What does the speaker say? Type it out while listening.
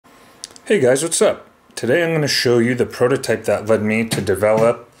Hey guys, what's up? Today I'm going to show you the prototype that led me to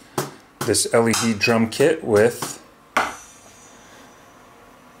develop this LED drum kit with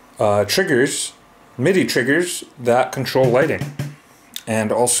triggers, MIDI triggers that control lighting.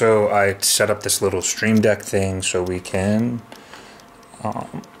 And also I set up this little stream deck thing so we can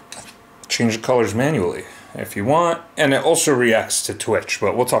change the colors manually if you want. And it also reacts to Twitch,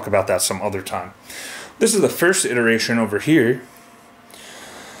 but we'll talk about that some other time. This is the first iteration over here.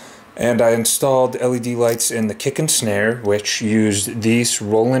 And I installed LED lights in the kick and snare, which used these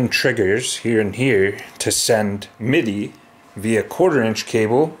Roland Triggers here and here to send MIDI via 1/4-inch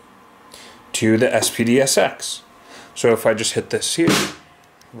cable to the SPD-SX. So if I just hit this here,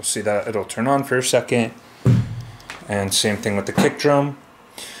 we'll see that it'll turn on for a second. And same thing with the kick drum.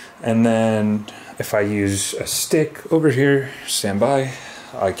 And then if I use a stick over here, stand by,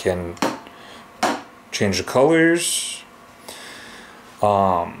 I can change the colors.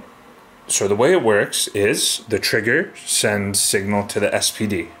 So the way it works is the trigger sends signal to the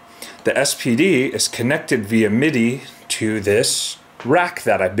SPD. The SPD is connected via MIDI to this rack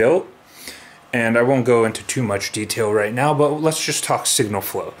that I built. And I won't go into too much detail right now, but let's just talk signal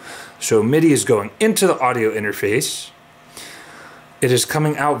flow. So MIDI is going into the audio interface. It is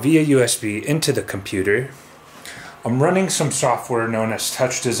coming out via USB into the computer. I'm running some software known as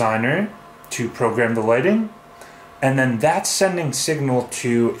Touch Designer to program the lighting. And then that's sending signal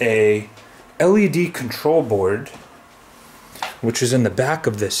to a LED control board, which is in the back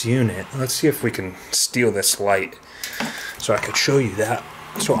of this unit. Let's see if we can steal this light so I could show you that.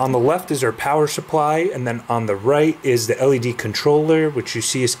 So on the left is our power supply, and then on the right is the LED controller, which you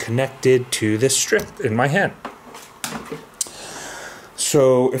see is connected to this strip in my hand.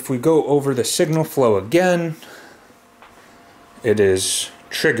 So if we go over the signal flow again, it is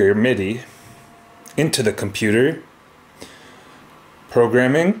trigger MIDI into the computer,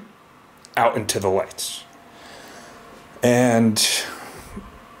 programming out into the lights. And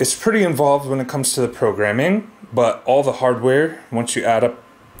it's pretty involved when it comes to the programming, but all the hardware, once you add up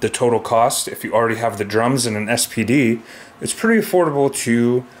the total cost, if you already have the drums and an SPD, it's pretty affordable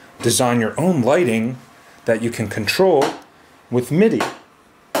to design your own lighting that you can control with MIDI.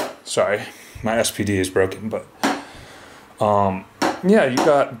 Sorry, my SPD is broken, but yeah, you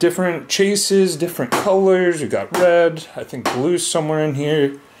got different chases, different colors. You got red, I think blue's somewhere in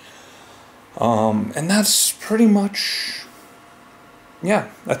here. And that's pretty much, yeah,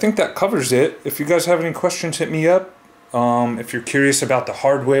 I think that covers it. If you guys have any questions, hit me up. If you're curious about the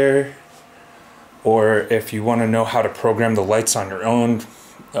hardware, or if you want to know how to program the lights on your own,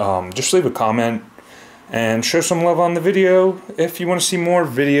 just leave a comment and show some love on the video if you want to see more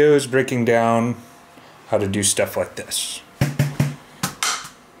videos breaking down how to do stuff like this.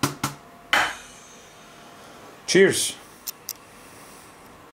 Cheers.